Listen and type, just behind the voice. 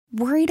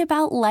Worried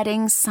about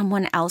letting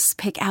someone else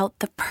pick out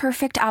the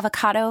perfect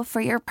avocado for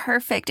your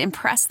perfect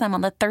impress them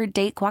on the third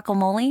date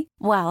guacamole?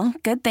 Well,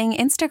 good thing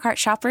Instacart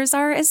shoppers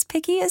are as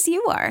picky as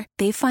you are.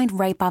 They find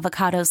ripe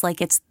avocados like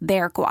it's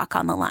their guac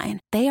on the line.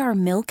 They are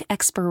milk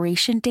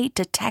expiration date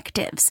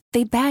detectives.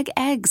 They bag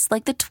eggs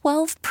like the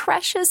 12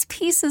 precious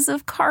pieces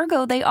of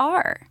cargo they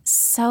are.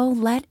 So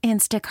let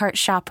Instacart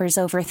shoppers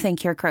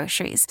overthink your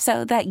groceries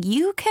so that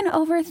you can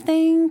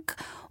overthink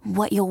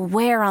what you'll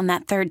wear on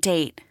that third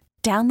date.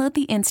 Download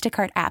the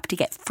Instacart app to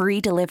get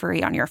free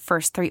delivery on your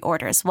first 3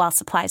 orders while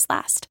supplies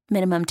last.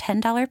 Minimum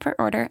 $10 per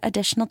order.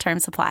 Additional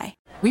terms apply.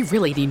 We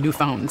really need new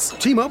phones.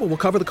 T-Mobile will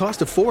cover the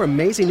cost of 4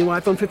 amazing new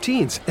iPhone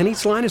 15s, and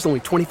each line is only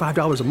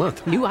 $25 a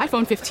month. New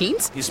iPhone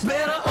 15s? It's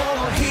better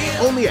over here.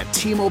 Only at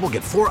T-Mobile,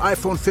 get 4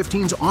 iPhone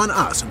 15s on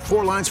us and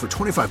 4 lines for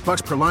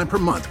 $25 per line per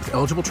month with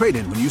eligible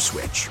trade-in when you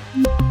switch.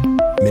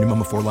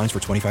 Minimum of 4 lines for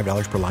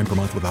 $25 per line per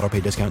month with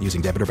autopay discount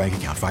using debit or bank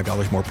account.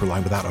 $5 more per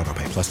line without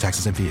autopay, plus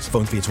taxes and fees.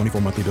 Phone fee at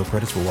 24 monthly bill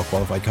credits for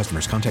well-qualified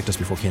customers. Contact us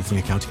before canceling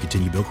account to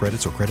continue bill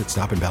credits or credit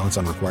stop and balance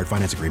on required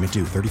finance agreement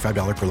due.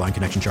 $35 per line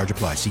connection charge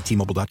applies. See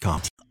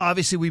T-Mobile.com.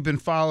 Obviously, we've been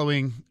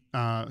following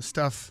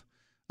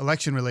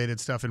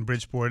election-related stuff in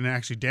Bridgeport, and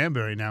actually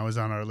Danbury now is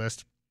on our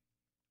list.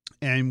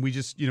 And we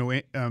just,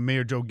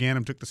 Mayor Joe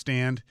Ganim took the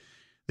stand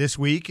this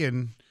week,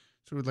 and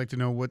so we'd like to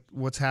know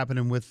what's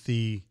happening with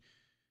the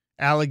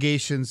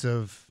allegations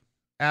of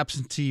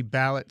absentee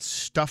ballot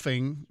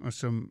stuffing or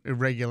some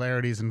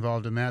irregularities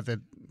involved in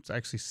that's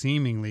actually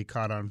seemingly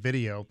caught on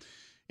video.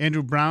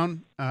 Andrew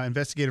Brown,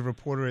 investigative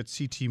reporter at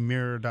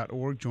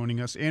ctmirror.org, joining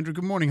us. Andrew,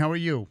 good morning. How are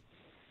you?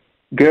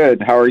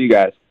 Good. How are you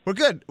guys? We're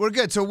good.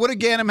 So what did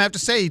Ganim have to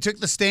say? He took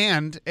the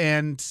stand,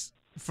 and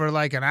for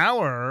like an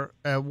hour,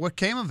 what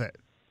came of it?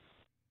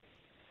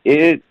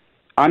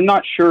 I'm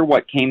not sure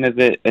what came of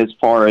it as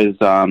far as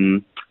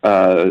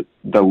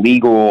the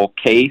legal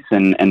case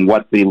and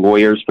what the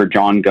lawyers for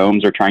John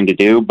Gomes are trying to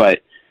do,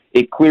 but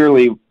it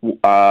clearly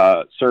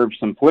serves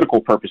some political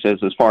purposes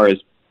as far as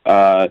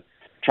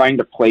trying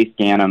to place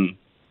Ganim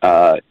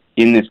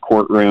in this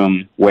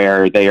courtroom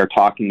where they are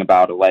talking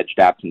about alleged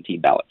absentee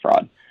ballot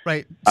fraud.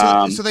 Right.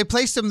 So they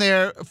placed him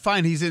there.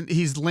 Fine.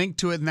 He's linked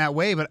to it in that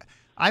way. But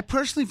I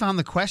personally found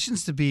the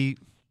questions to be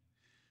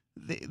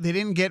they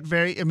didn't get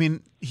very. I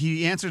mean,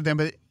 he answered them,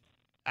 but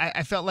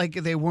I felt like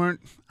they weren't.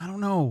 I don't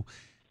know.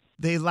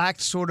 They lacked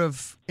sort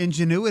of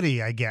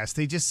ingenuity, I guess.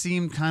 They just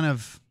seemed kind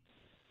of.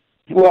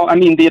 Well, I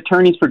mean, the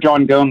attorneys for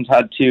John Gomes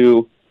had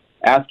to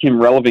ask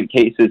him relevant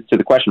cases to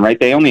the question, right?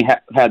 They only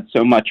had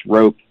so much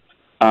rope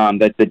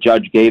that the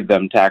judge gave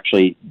them to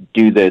actually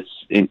do this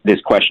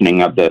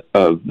questioning of the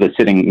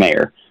sitting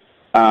mayor.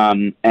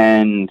 What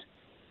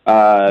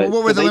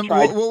were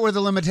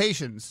the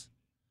limitations?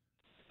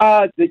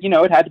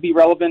 It had to be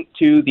relevant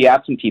to the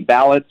absentee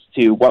ballots,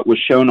 to what was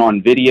shown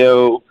on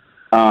video,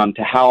 to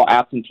how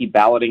absentee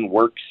balloting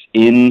works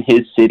in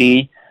his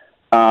city.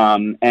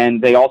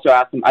 And they also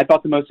asked him, I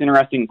thought the most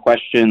interesting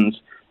questions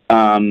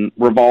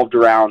revolved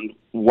around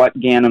what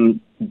Ganim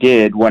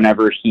did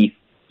whenever he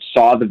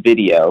saw the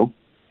video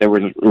that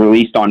was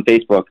released on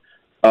Facebook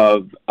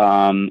of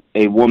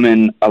a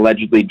woman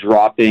allegedly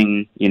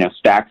dropping,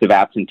 stacks of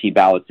absentee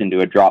ballots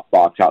into a drop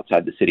box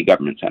outside the city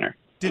government center.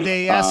 Did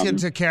they ask him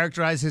to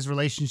characterize his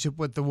relationship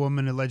with the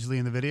woman allegedly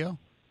in the video?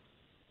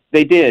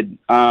 They did.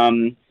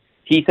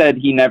 He said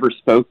he never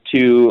spoke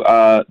to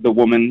the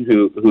woman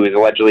who is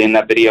allegedly in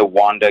that video,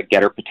 Wanda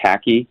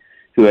Getter-Pataki,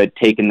 who had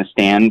taken the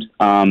stand,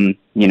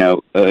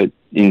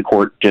 in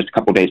court just a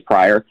couple days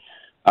prior.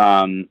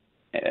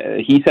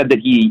 He said that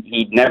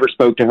he never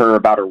spoke to her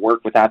about her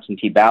work with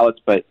absentee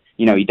ballots, but,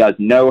 he does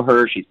know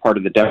her. She's part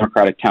of the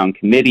Democratic Town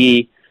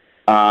Committee.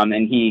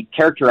 And he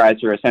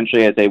characterized her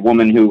essentially as a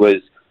woman who was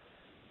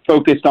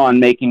focused on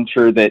making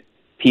sure that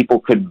people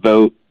could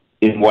vote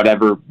in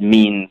whatever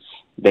means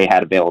they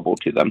had available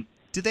to them.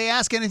 Did they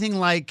ask anything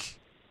like,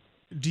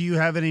 do you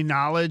have any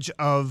knowledge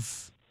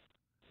of,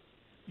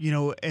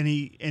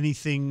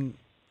 anything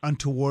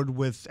untoward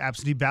with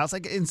absentee ballots?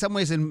 Like in some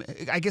ways,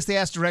 I guess they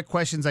asked direct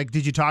questions like,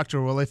 did you talk to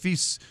her? Well, if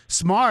he's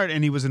smart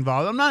and he was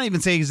involved, I'm not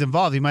even saying he's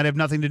involved. He might have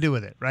nothing to do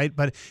with it, right?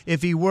 But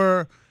if he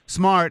were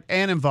smart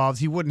and involved,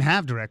 he wouldn't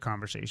have direct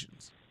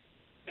conversations.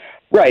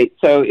 Right.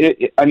 So,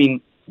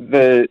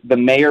 the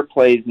mayor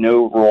plays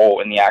no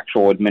role in the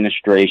actual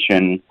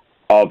administration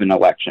of an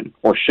election,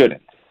 or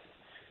shouldn't.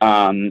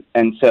 And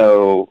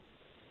so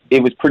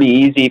it was pretty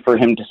easy for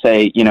him to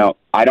say,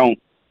 I don't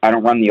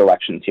run the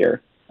elections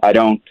here. I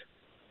don't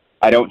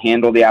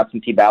handle the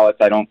absentee ballots.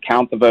 I don't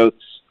count the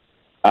votes.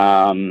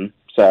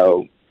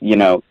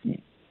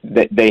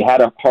 They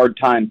had a hard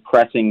time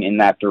pressing in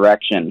that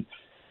direction.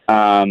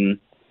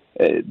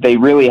 They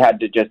really had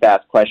to just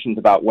ask questions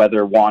about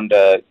whether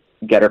Wanda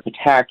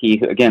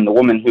Getter-Pataki, again, the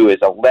woman who is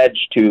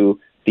alleged to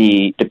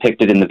be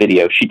depicted in the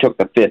video, she took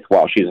the fifth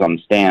while she was on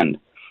the stand.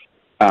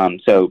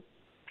 So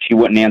she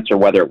wouldn't answer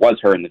whether it was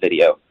her in the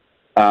video.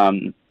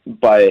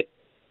 But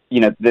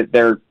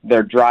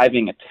their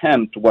driving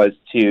attempt was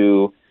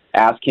to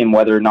ask him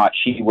whether or not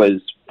she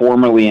was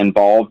formally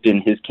involved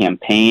in his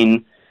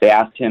campaign. They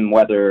asked him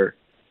whether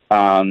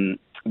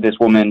this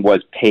woman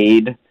was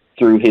paid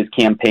through his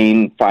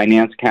campaign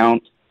finance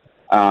account.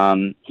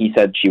 He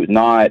said she was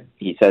not.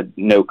 He said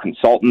no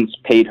consultants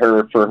paid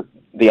her for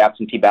the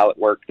absentee ballot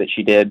work that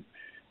she did.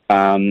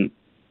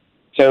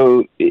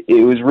 So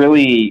it was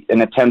really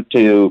an attempt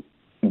to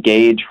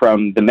gauge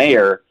from the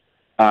mayor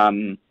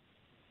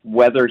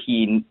whether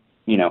he,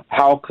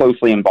 how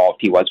closely involved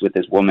he was with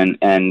this woman,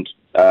 and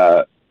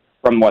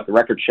from what the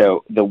records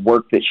show, the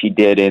work that she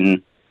did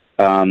in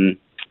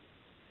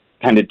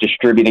kind of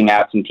distributing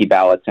absentee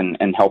ballots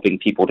and helping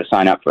people to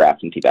sign up for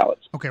absentee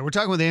ballots. Okay, we're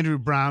talking with Andrew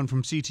Brown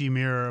from CT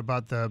Mirror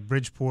about the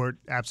Bridgeport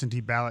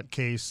absentee ballot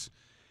case,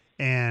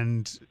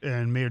 and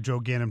Mayor Joe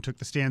Ganim took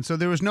the stand. So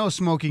there was no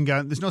smoking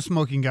gun. There's no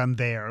smoking gun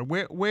there.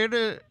 Where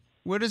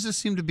does this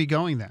seem to be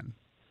going then?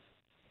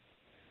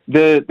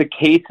 The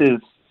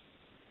cases,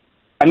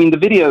 I mean, the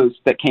videos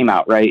that came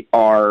out, right,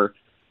 are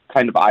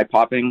kind of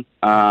eye-popping.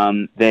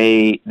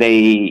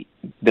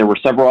 There were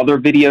several other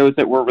videos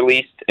that were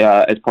released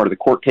as part of the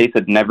court case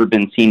that had never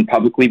been seen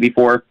publicly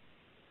before.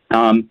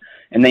 And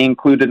they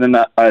included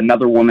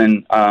another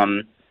woman,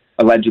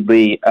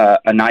 allegedly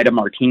Anaida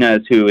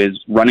Martinez, who is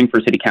running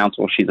for city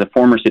council. She's a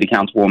former city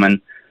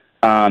councilwoman.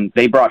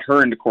 They brought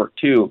her into court,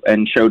 too,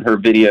 and showed her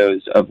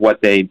videos of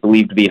what they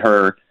believed to be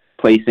her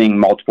placing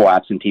multiple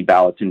absentee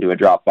ballots into a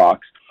drop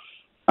box.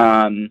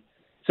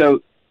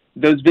 So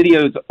those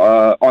videos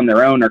on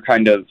their own are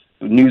kind of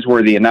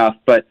newsworthy enough,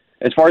 but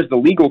as far as the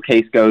legal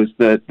case goes,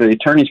 the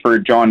attorneys for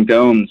John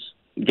Gomes,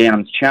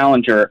 Ganim's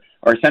challenger,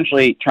 are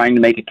essentially trying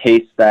to make a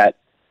case that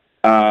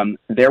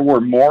there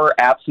were more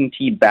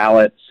absentee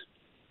ballots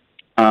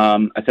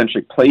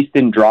essentially placed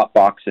in drop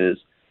boxes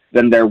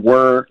than there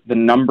were the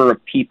number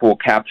of people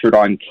captured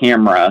on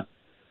camera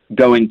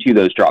going to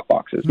those drop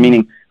boxes. Mm-hmm.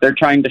 Meaning they're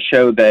trying to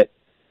show that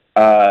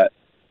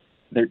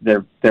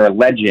they're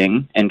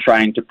alleging and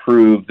trying to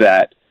prove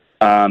that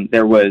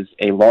there was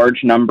a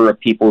large number of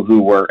people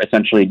who were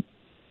essentially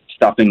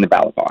stuffing the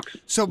ballot box.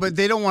 So, but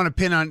they don't want to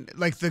pin on,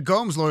 like the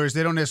Gomes lawyers,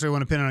 they don't necessarily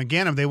want to pin on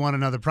Ganim. They want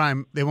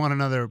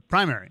another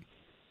primary.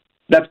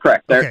 That's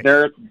correct.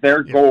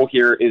 Their goal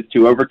here is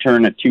to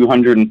overturn a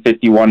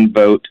 251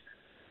 vote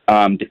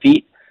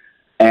defeat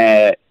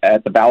at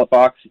the ballot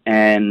box,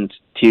 and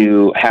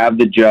to have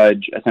the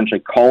judge essentially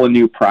call a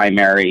new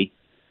primary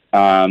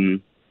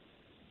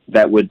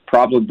that would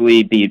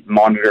probably be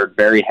monitored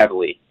very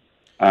heavily.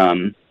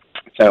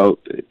 So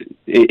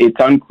it's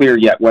unclear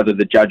yet whether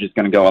the judge is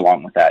going to go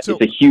along with that. So,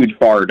 it's a huge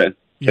bar to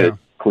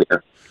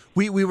clear.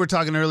 We were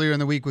talking earlier in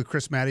the week with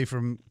Chris Maddy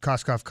from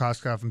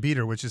Koskoff, and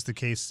Beater, which is the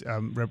case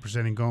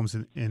representing Gomes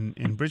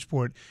in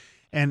Bridgeport.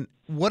 And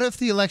what if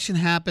the election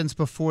happens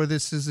before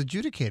this is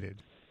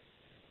adjudicated?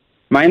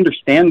 My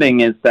understanding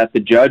is that the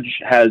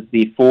judge has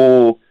the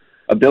full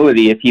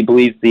ability, if he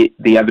believes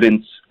the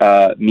evidence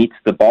meets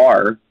the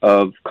bar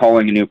of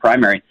calling a new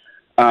primary.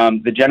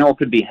 The general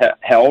could be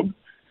held,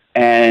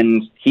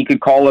 and he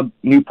could call a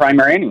new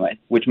primary anyway,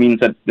 which means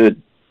that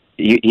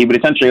he would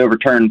essentially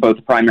overturn both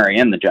the primary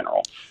and the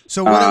general.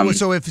 So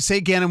so if,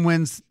 say, Ganim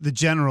wins the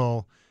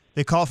general,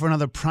 they call for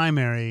another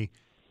primary,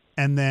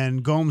 and then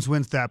Gomes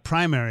wins that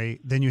primary,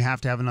 then you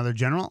have to have another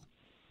general?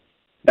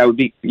 That would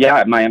be,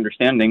 my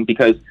understanding,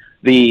 because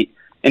it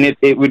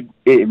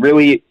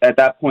really, at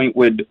that point,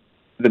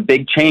 the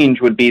big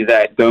change would be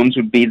that Gomes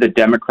would be the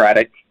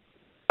Democratic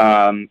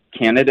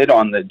candidate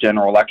on the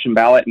general election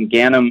ballot, and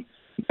Ganim,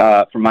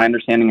 from my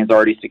understanding, has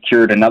already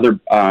secured another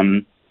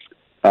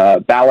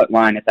ballot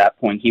line at that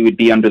point. He would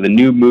be under the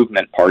New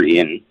Movement Party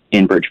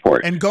in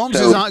Bridgeport. And Gomes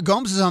is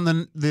on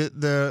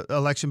the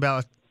election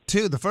ballot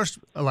too, the first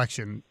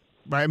election,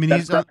 right? I mean,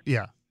 he's on,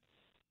 yeah.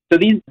 So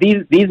these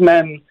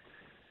men,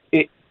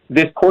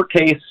 this court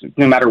case,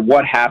 no matter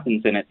what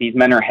happens in it, these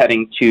men are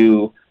heading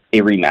to a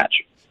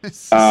rematch.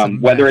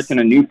 Whether it's in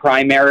a new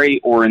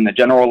primary or in the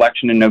general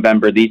election in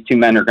November, these two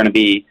men are going to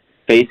be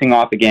facing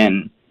off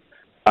again.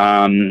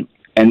 And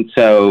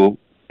so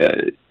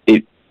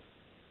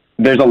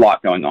there's a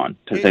lot going on,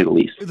 to say the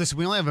least. Listen,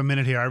 we only have a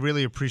minute here. I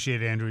really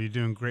appreciate it, Andrew. You're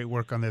doing great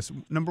work on this.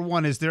 Number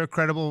one, is there a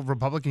credible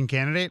Republican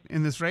candidate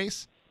in this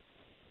race?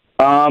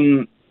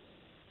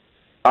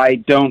 I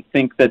don't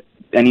think that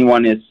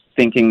anyone is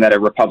thinking that a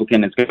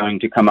Republican is going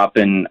to come up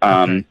and,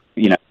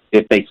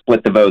 if they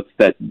split the votes,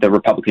 that the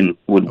Republican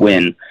would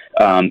win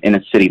in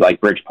a city like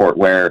Bridgeport,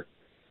 where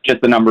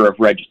just the number of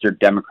registered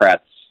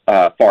Democrats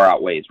far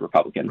outweighs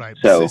Republicans. Right.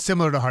 So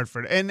similar to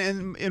Hartford.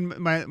 And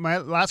my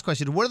last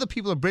question: what are the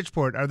people of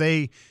Bridgeport? Are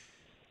they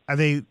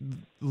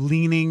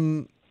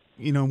leaning,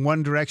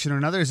 one direction or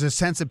another? Is there a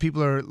sense that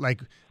people are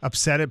like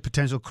upset at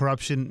potential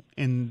corruption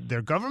in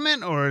their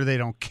government, or they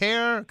don't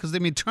care? Because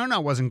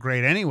turnout wasn't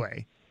great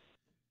anyway.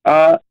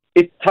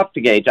 It's tough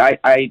to gauge.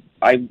 I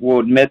will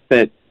admit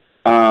that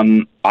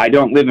I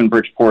don't live in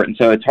Bridgeport, and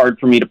so it's hard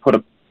for me to put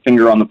a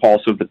finger on the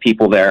pulse of the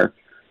people there.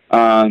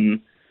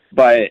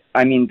 But,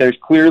 there's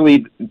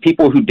clearly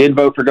people who did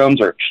vote for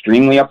Gomes are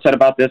extremely upset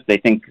about this. They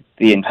think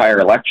the entire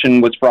election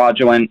was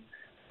fraudulent.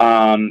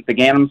 The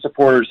Ganim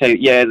supporters say,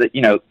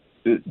 the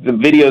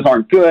videos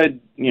aren't good.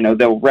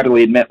 They'll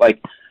readily admit,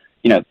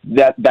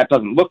 that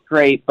doesn't look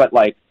great, but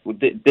like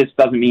this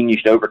doesn't mean you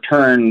should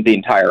overturn the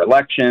entire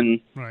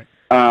election. Right.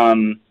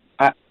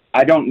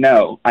 I don't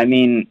know. I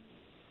mean,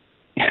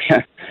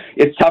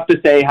 it's tough to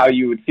say how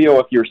you would feel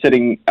if you're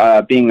sitting,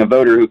 being a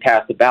voter who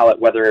cast a ballot,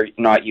 whether or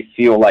not you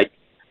feel like,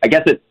 I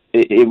guess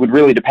it would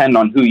really depend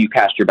on who you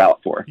cast your ballot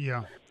for.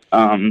 Yeah.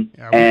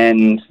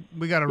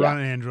 We got to run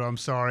it, Andrew. I'm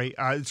sorry.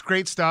 It's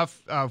great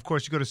stuff. Of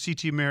course, you go to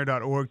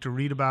ctmirror.org to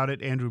read about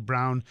it. Andrew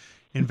Brown,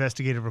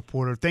 investigative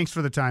reporter. Thanks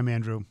for the time,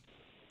 Andrew.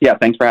 Yeah,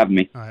 thanks for having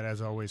me. All right,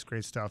 as always,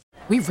 great stuff.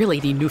 We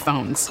really need new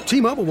phones.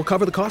 T-Mobile will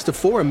cover the cost of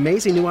 4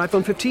 amazing new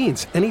iPhone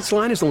 15s, and each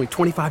line is only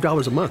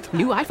 $25 a month.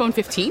 New iPhone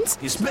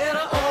 15s? It's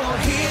better over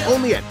here.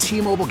 Only at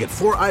T-Mobile, get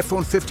 4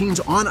 iPhone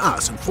 15s on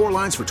us and 4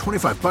 lines for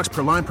 $25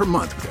 per line per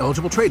month with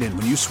eligible trade-in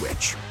when you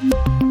switch.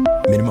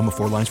 Minimum of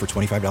 4 lines for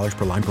 $25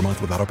 per line per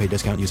month with auto-pay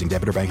discount using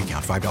debit or bank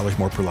account. $5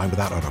 more per line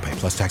without auto-pay,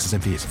 plus taxes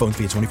and fees. Phone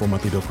fee at 24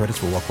 monthly bill credits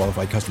for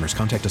well-qualified customers.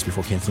 Contact us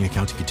before canceling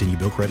account to continue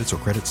bill credits or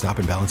credit stop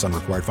and balance on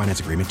required finance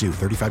agreement due.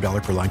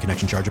 $35 per line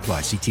connection charge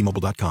applies. See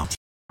T-Mobile.com.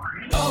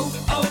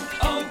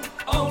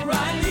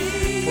 O'Reilly.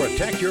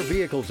 Protect your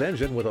vehicle's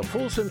engine with a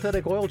full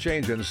synthetic oil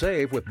change and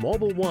save with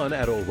Mobile One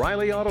at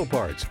O'Reilly Auto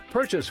Parts.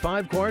 Purchase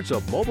 5 quarts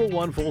of Mobile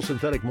One full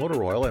synthetic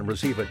motor oil and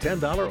receive a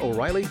 $10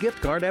 O'Reilly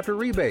gift card after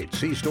rebate.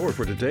 See store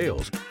for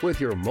details. With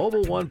your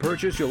Mobile One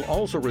purchase, you'll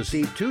also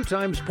receive 2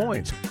 times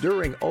points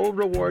during O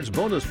Rewards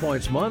Bonus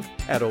Points Month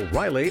at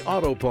O'Reilly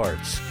Auto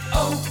Parts.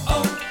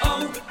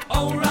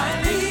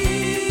 O'Reilly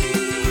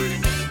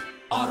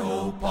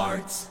Auto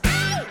Parts.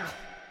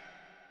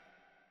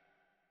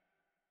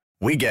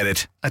 We get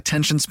it.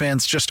 Attention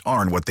spans just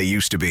aren't what they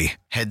used to be.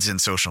 Heads in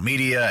social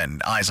media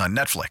and eyes on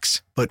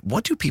Netflix. But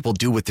what do people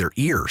do with their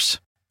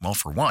ears? Well,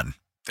 for one,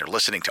 they're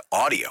listening to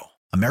audio.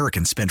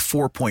 Americans spend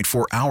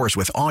 4.4 hours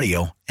with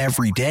audio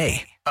every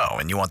day. Oh,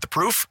 and you want the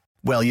proof?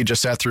 Well, you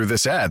just sat through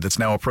this ad that's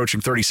now approaching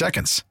 30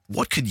 seconds.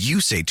 What could you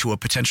say to a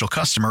potential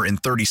customer in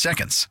 30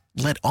 seconds?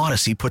 Let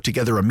Odyssey put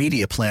together a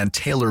media plan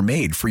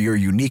tailor-made for your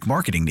unique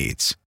marketing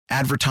needs.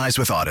 Advertise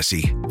with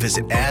Odyssey.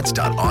 Visit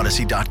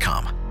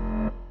ads.odyssey.com.